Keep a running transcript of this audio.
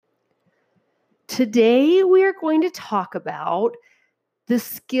Today, we are going to talk about the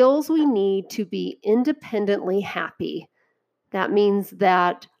skills we need to be independently happy. That means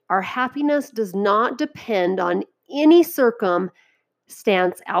that our happiness does not depend on any circumstance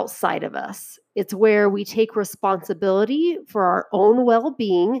outside of us. It's where we take responsibility for our own well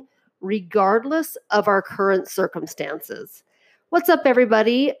being, regardless of our current circumstances. What's up,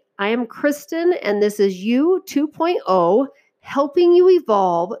 everybody? I am Kristen, and this is You 2.0, helping you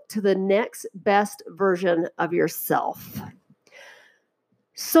evolve to the next best version of yourself.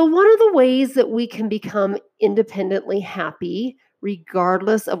 So, one of the ways that we can become independently happy,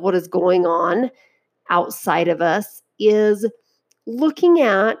 regardless of what is going on outside of us, is looking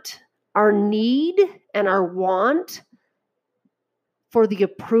at our need and our want for the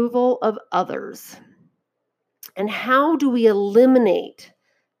approval of others. And how do we eliminate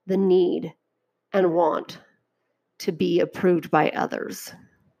the need and want to be approved by others?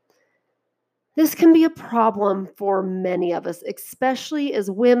 This can be a problem for many of us, especially as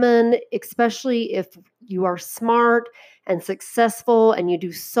women, especially if you are smart and successful and you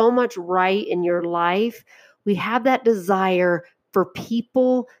do so much right in your life. We have that desire for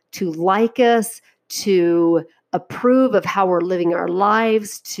people to like us, to approve of how we're living our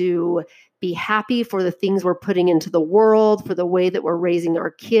lives, to be happy for the things we're putting into the world, for the way that we're raising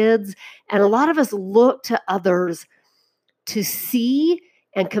our kids. And a lot of us look to others to see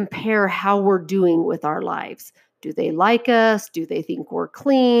and compare how we're doing with our lives. Do they like us? Do they think we're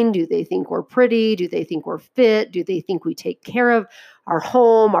clean? Do they think we're pretty? Do they think we're fit? Do they think we take care of our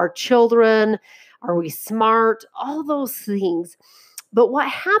home, our children? Are we smart? All those things. But what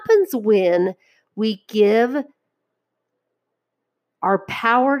happens when we give our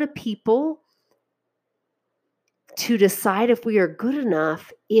power to people to decide if we are good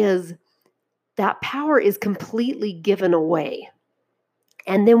enough is that power is completely given away.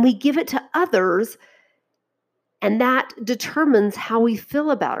 And then we give it to others, and that determines how we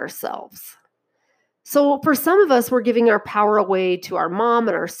feel about ourselves. So for some of us, we're giving our power away to our mom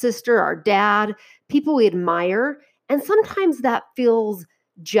and our sister, our dad, people we admire. And sometimes that feels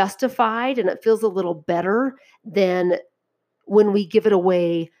justified and it feels a little better than when we give it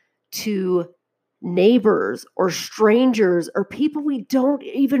away to neighbors or strangers or people we don't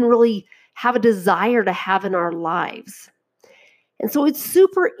even really have a desire to have in our lives. And so it's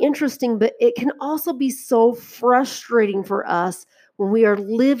super interesting, but it can also be so frustrating for us when we are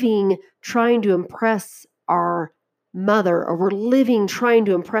living trying to impress our mother, or we're living trying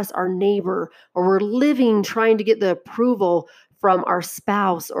to impress our neighbor, or we're living trying to get the approval from our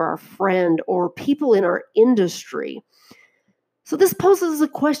spouse or our friend or people in our industry. So this poses a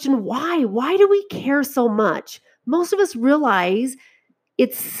question, why? Why do we care so much? Most of us realize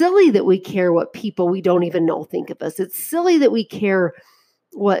it's silly that we care what people we don't even know think of us. It's silly that we care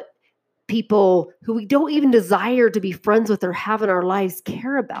what people who we don't even desire to be friends with or have in our lives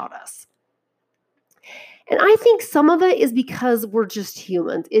care about us. And I think some of it is because we're just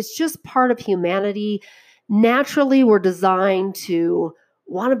humans. It's just part of humanity. Naturally, we're designed to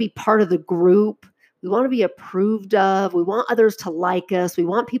want to be part of the group. We want to be approved of. We want others to like us. We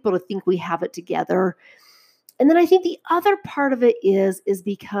want people to think we have it together. And then I think the other part of it is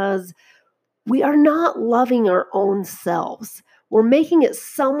because we are not loving our own selves. We're making it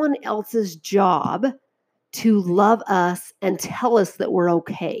someone else's job to love us and tell us that we're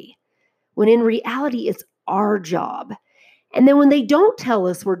okay, when in reality, it's our job. And then when they don't tell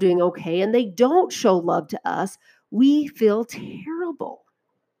us we're doing okay and they don't show love to us, we feel terrible.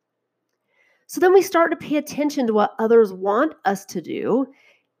 So then we start to pay attention to what others want us to do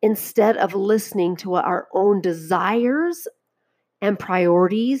instead of listening to what our own desires and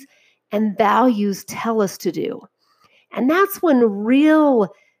priorities and values tell us to do. And that's when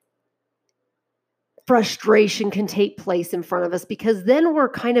real frustration can take place in front of us, because then we're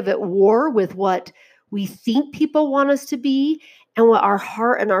kind of at war with what we think people want us to be and what our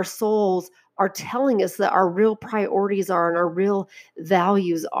heart and our souls are telling us that our real priorities are and our real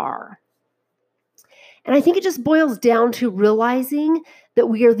values are. And I think it just boils down to realizing that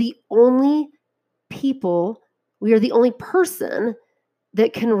we are the only people, we are the only person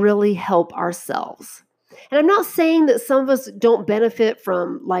that can really help ourselves. And I'm not saying that some of us don't benefit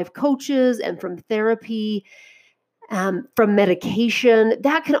from life coaches and from therapy, from medication.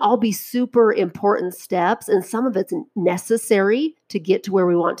 That can all be super important steps, and some of it's necessary to get to where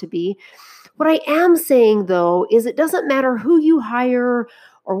we want to be. What I am saying, though, is it doesn't matter who you hire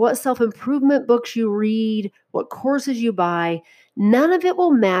or what self-improvement books you read, what courses you buy. None of it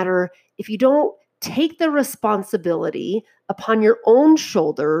will matter if you don't take the responsibility upon your own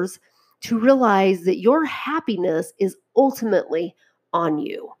shoulders to realize that your happiness is ultimately on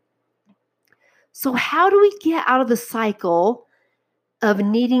you. So how do we get out of the cycle of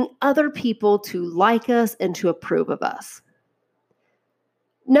needing other people to like us and to approve of us?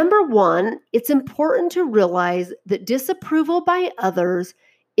 Number one, it's important to realize that disapproval by others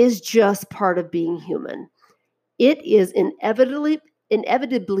is just part of being human. It is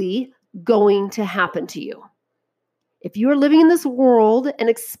inevitably going to happen to you. If you are living in this world, and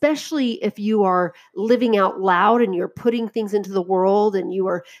especially if you are living out loud and you're putting things into the world and you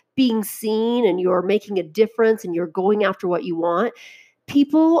are being seen and you are making a difference and you're going after what you want,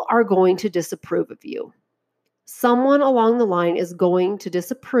 people are going to disapprove of you. Someone along the line is going to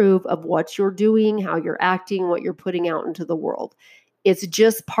disapprove of what you're doing, how you're acting, what you're putting out into the world. It's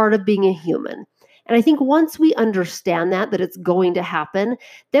just part of being a human. And I think once we understand that it's going to happen,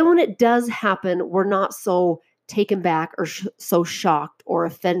 then when it does happen, we're not so taken back or so shocked or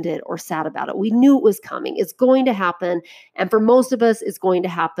offended or sad about it. We knew it was coming. It's going to happen. And for most of us, it's going to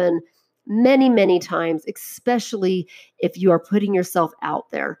happen many, many times, especially if you are putting yourself out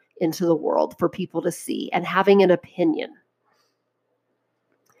there into the world for people to see and having an opinion.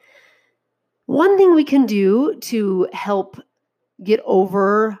 One thing we can do to help get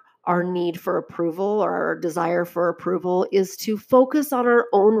over our need for approval or our desire for approval is to focus on our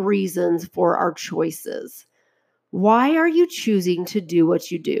own reasons for our choices. Why are you choosing to do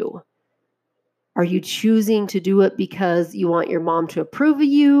what you do? Are you choosing to do it because you want your mom to approve of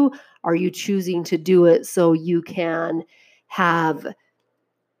you? Are you choosing to do it so you can have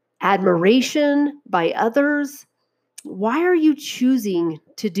admiration by others? Why are you choosing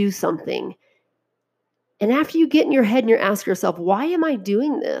to do something? And after you get in your head and you ask yourself, why am I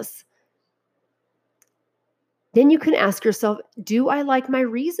doing this? Then you can ask yourself, do I like my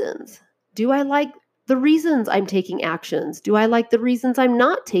reasons? Do I like the reasons I'm taking actions? Do I like the reasons I'm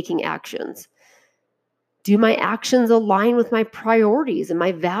not taking actions? Do my actions align with my priorities and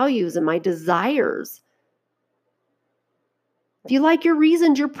my values and my desires? If you like your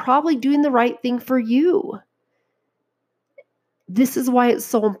reasons, you're probably doing the right thing for you. This is why it's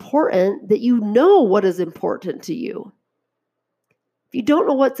so important that you know what is important to you. If you don't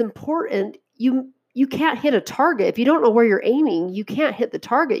know what's important, you can't hit a target. If you don't know where you're aiming, you can't hit the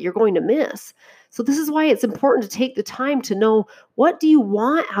target. You're going to miss. So this is why it's important to take the time to know, what do you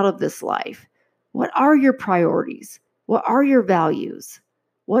want out of this life? What are your priorities? What are your values?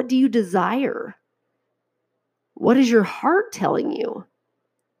 What do you desire? What is your heart telling you?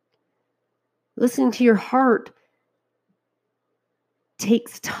 Listening to your heart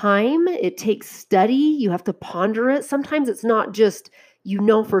takes time. It takes study. You have to ponder it. Sometimes it's not just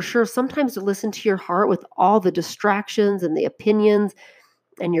for sure. Sometimes to listen to your heart with all the distractions and the opinions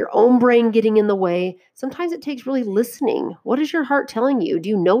and your own brain getting in the way, sometimes it takes really listening. What is your heart telling you? Do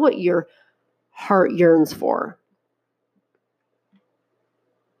you know what your heart yearns for?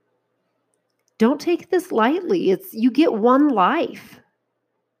 Don't take this lightly. You get one life.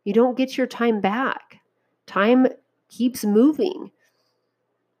 You don't get your time back. Time keeps moving.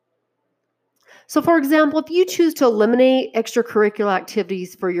 So, for example, if you choose to eliminate extracurricular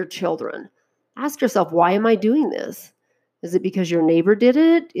activities for your children, ask yourself, why am I doing this? Is it because your neighbor did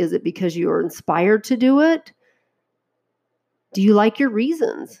it? Is it because you are inspired to do it? Do you like your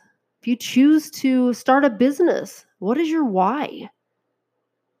reasons? If you choose to start a business, what is your why?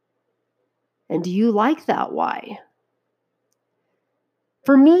 And do you like that why?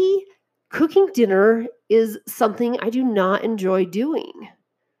 For me, cooking dinner is something I do not enjoy doing.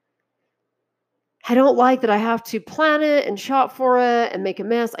 I don't like that I have to plan it and shop for it and make a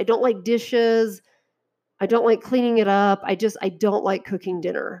mess. I don't like dishes. I don't like cleaning it up. I don't like cooking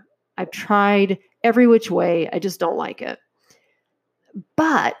dinner. I've tried every which way. I just don't like it.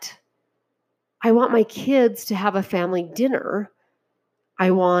 But I want my kids to have a family dinner.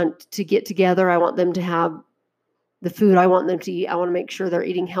 I want to get together. I want them to have the food I want them to eat. I want to make sure they're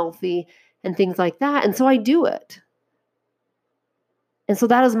eating healthy and things like that. And so I do it. And so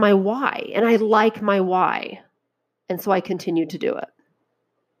that is my why. And I like my why. And so I continue to do it.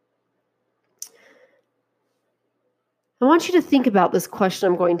 I want you to think about this question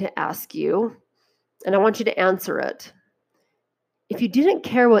I'm going to ask you, and I want you to answer it. If you didn't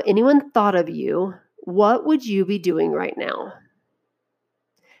care what anyone thought of you, what would you be doing right now?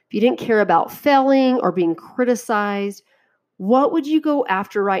 If you didn't care about failing or being criticized, what would you go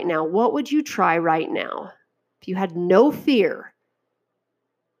after right now? What would you try right now? If you had no fear,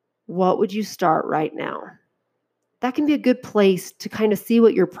 what would you start right now? That can be a good place to kind of see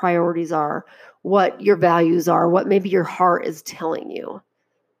what your priorities are, what your values are, what maybe your heart is telling you.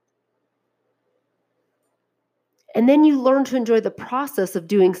 And then you learn to enjoy the process of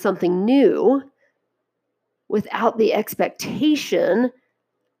doing something new without the expectation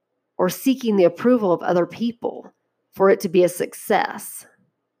or seeking the approval of other people for it to be a success.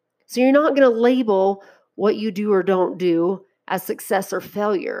 So you're not going to label what you do or don't do as success or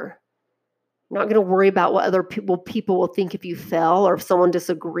failure. You're not going to worry about what other people will think if you fail or if someone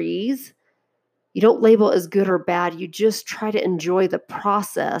disagrees. You don't label it as good or bad. You just try to enjoy the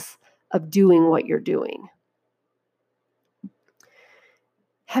process of doing what you're doing.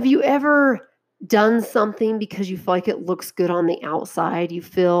 Have you ever done something because you feel like it looks good on the outside? You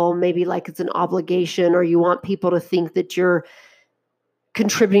feel maybe like it's an obligation, or you want people to think that you're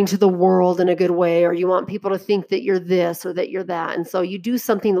contributing to the world in a good way, or you want people to think that you're this or that you're that. And so you do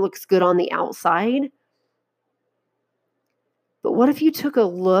something that looks good on the outside. But what if you took a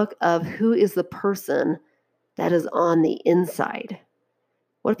look of who is the person that is on the inside?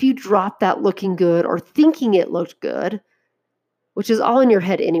 What if you dropped that looking good or thinking it looked good, which is all in your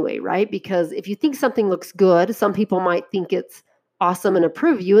head anyway, right? Because if you think something looks good, some people might think it's awesome and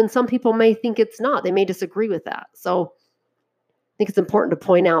approve you, and some people may think it's not. They may disagree with that. So I think it's important to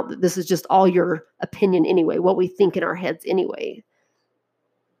point out that this is just all your opinion anyway, what we think in our heads anyway.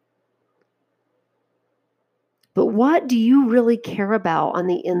 But what do you really care about on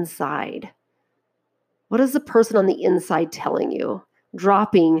the inside? What is the person on the inside telling you?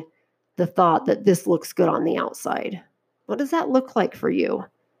 Dropping the thought that this looks good on the outside. What does that look like for you?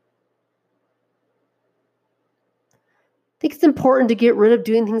 I think it's important to get rid of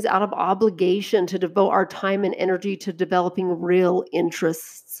doing things out of obligation, to devote our time and energy to developing real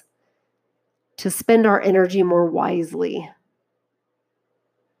interests, to spend our energy more wisely.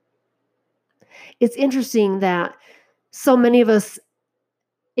 It's interesting that so many of us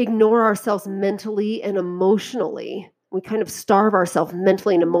ignore ourselves mentally and emotionally. We kind of starve ourselves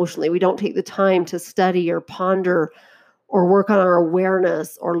mentally and emotionally. We don't take the time to study or ponder or work on our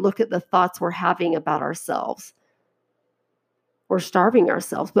awareness or look at the thoughts we're having about ourselves. We're starving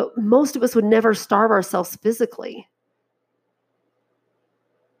ourselves, but most of us would never starve ourselves physically.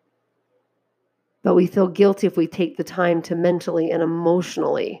 But we feel guilty if we take the time to mentally and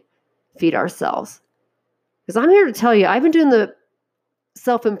emotionally feed ourselves. Because I'm here to tell you, I've been doing the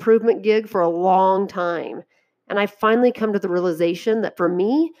self-improvement gig for a long time. And I finally come to the realization that for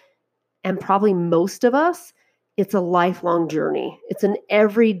me, and probably most of us, it's a lifelong journey. It's an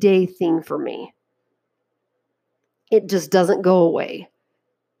everyday thing for me. It just doesn't go away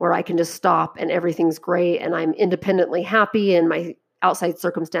where I can just stop and everything's great and I'm independently happy and my outside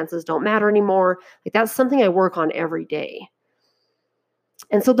circumstances don't matter anymore. Like that's something I work on every day.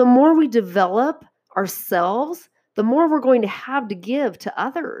 And so the more we develop ourselves, the more we're going to have to give to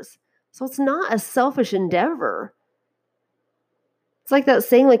others. So it's not a selfish endeavor. It's like that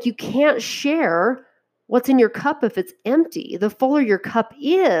saying, like you can't share what's in your cup if it's empty. The fuller your cup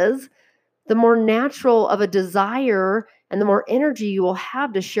is, the more natural of a desire and the more energy you will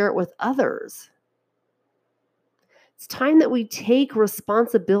have to share it with others. It's time that we take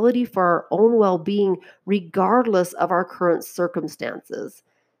responsibility for our own well-being, regardless of our current circumstances.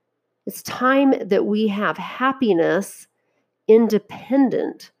 It's time that we have happiness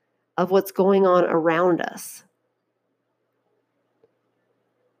independent of what's going on around us.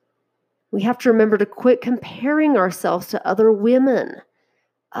 We have to remember to quit comparing ourselves to other women.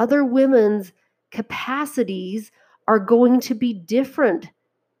 Other women's capacities are going to be different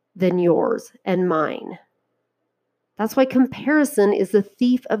than yours and mine. That's why comparison is the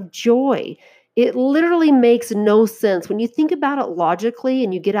thief of joy. It literally makes no sense. When you think about it logically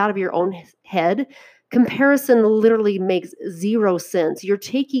and you get out of your own head, comparison literally makes zero sense. You're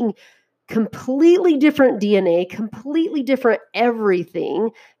taking completely different DNA, completely different everything,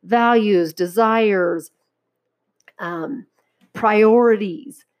 values, desires,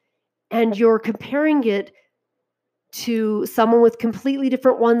 priorities, and you're comparing it to someone with completely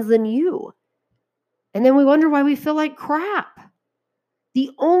different ones than you. And then we wonder why we feel like crap.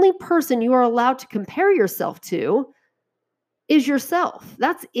 The only person you are allowed to compare yourself to is yourself.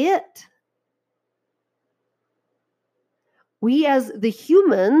 That's it. We as the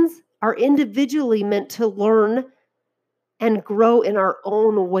humans are individually meant to learn and grow in our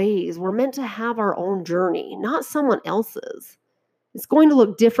own ways. We're meant to have our own journey, not someone else's. It's going to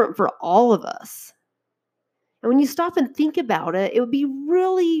look different for all of us. And when you stop and think about it, it would be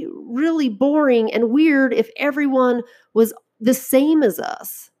really, really boring and weird if everyone was the same as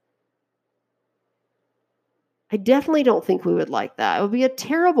us. I definitely don't think we would like that. It would be a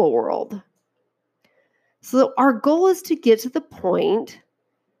terrible world. So our goal is to get to the point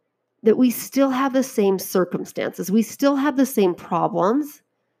that we still have the same circumstances. We still have the same problems,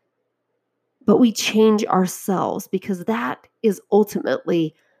 but we change ourselves because that is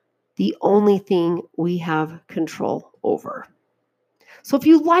ultimately the only thing we have control over. So if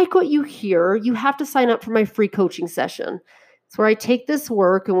you like what you hear, you have to sign up for my free coaching session. It's where I take this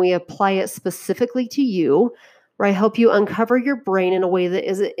work and we apply it specifically to you, where I help you uncover your brain in a way that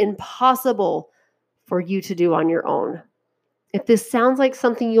is impossible for you to do on your own. If this sounds like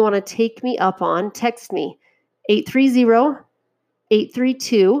something you want to take me up on, text me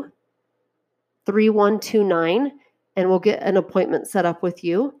 830-832-3129 and we'll get an appointment set up with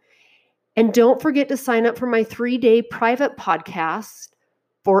you. And don't forget to sign up for my 3-day private podcast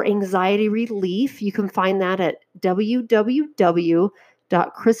for anxiety relief. You can find that at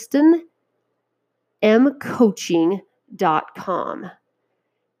www.kristenmcoaching.com.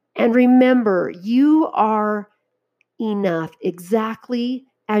 And remember, you are enough exactly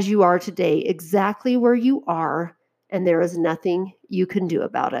as you are today, exactly where you are, and there is nothing you can do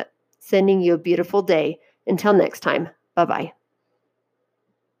about it. Sending you a beautiful day. Until next time, bye-bye.